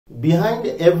Behind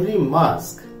every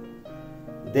mask,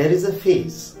 there is a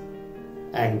face,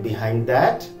 and behind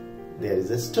that, there is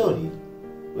a story.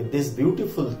 With this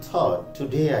beautiful thought,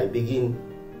 today I begin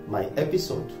my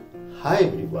episode. Hi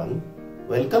everyone,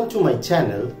 welcome to my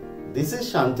channel. This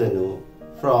is Shantanu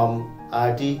from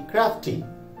ARTY KRAFTY.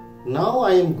 Now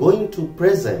I am going to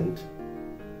present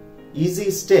easy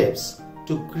steps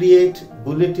to create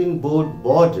bulletin board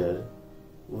border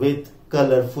with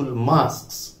colorful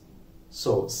masks.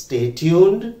 So stay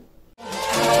tuned.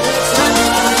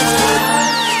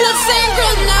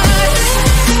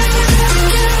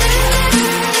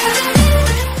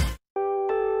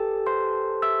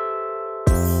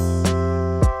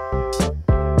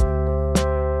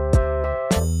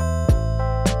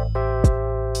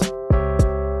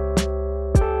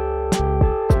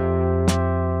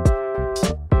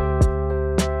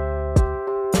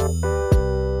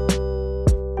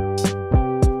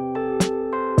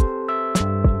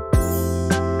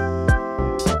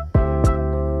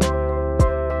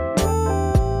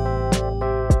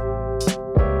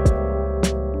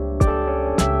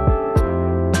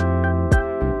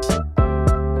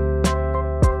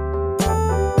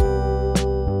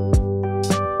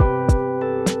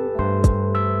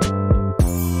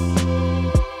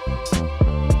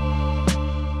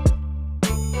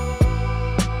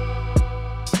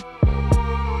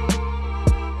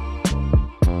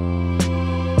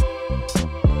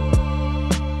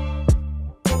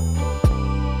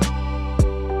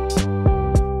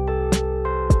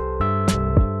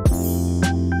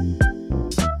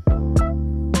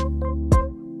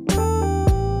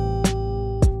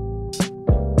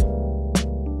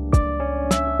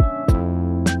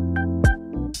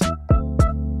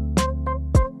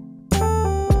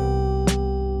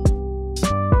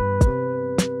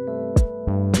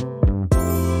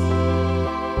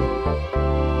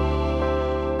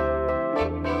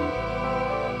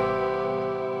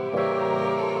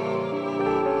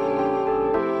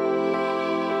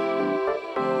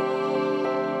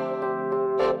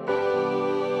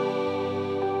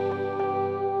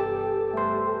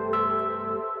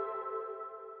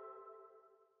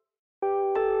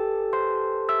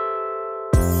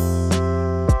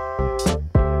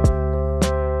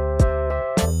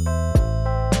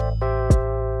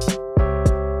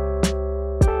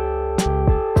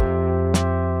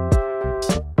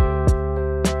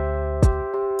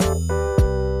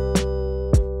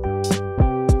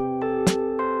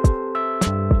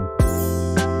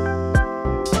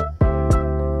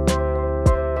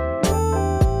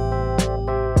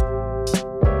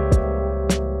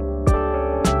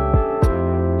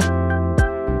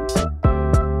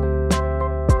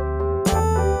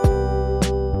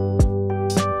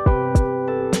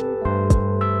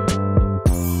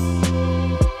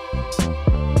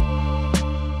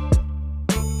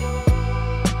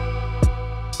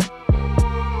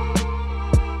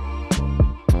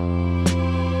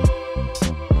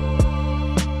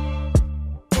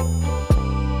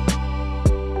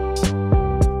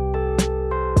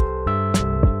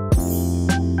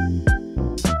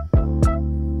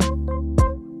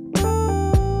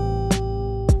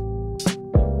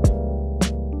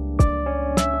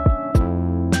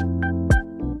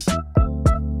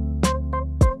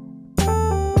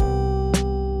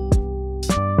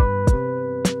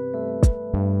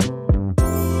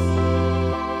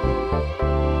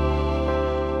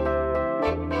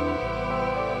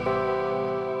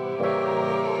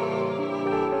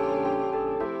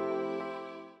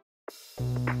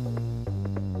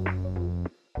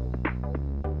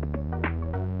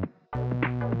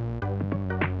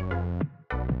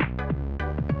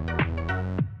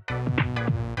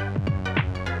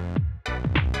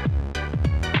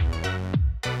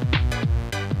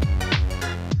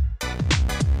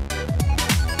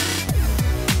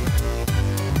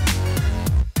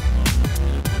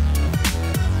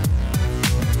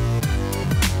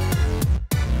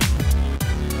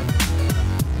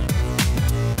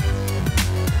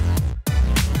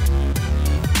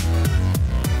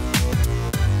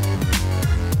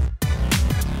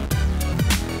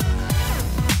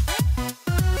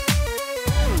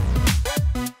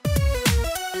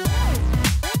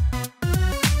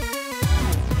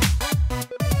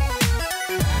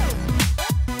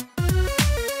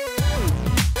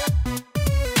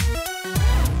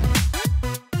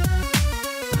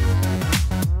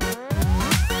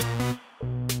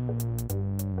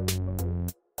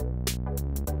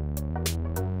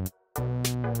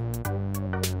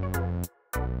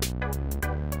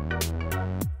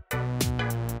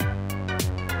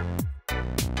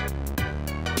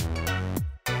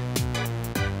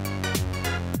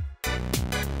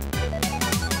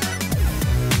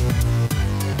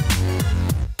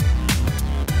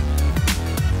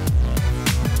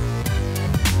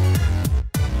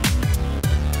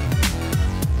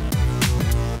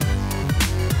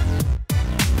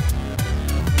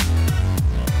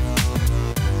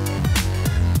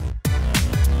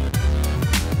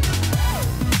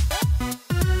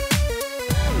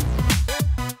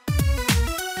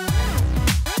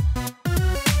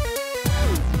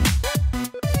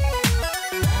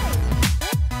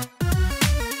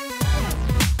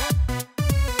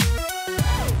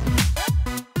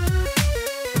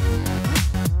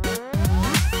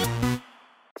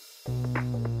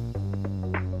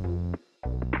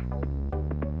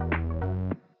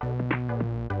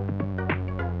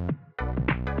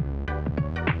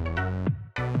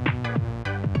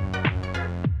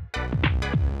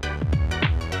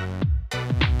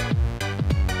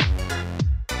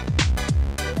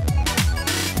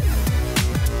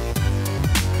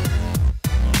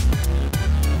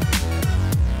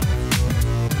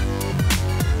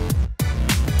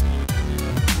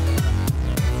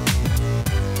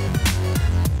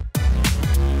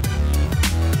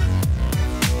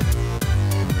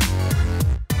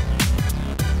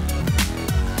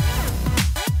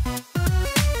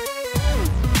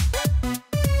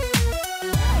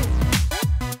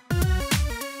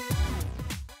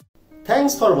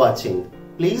 Thanks for watching.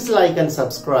 Please like and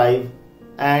subscribe,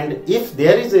 and if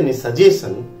there is any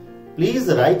suggestion, please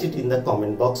write it in the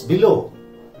comment box below.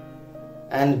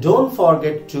 And don't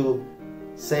forget to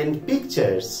send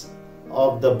pictures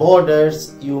of the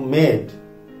borders you made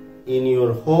in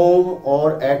your home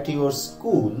or at your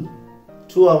school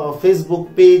to our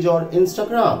Facebook page or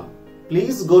Instagram.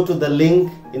 Please go to the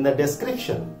link in the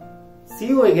description. See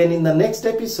you again in the next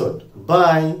episode.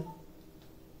 Bye.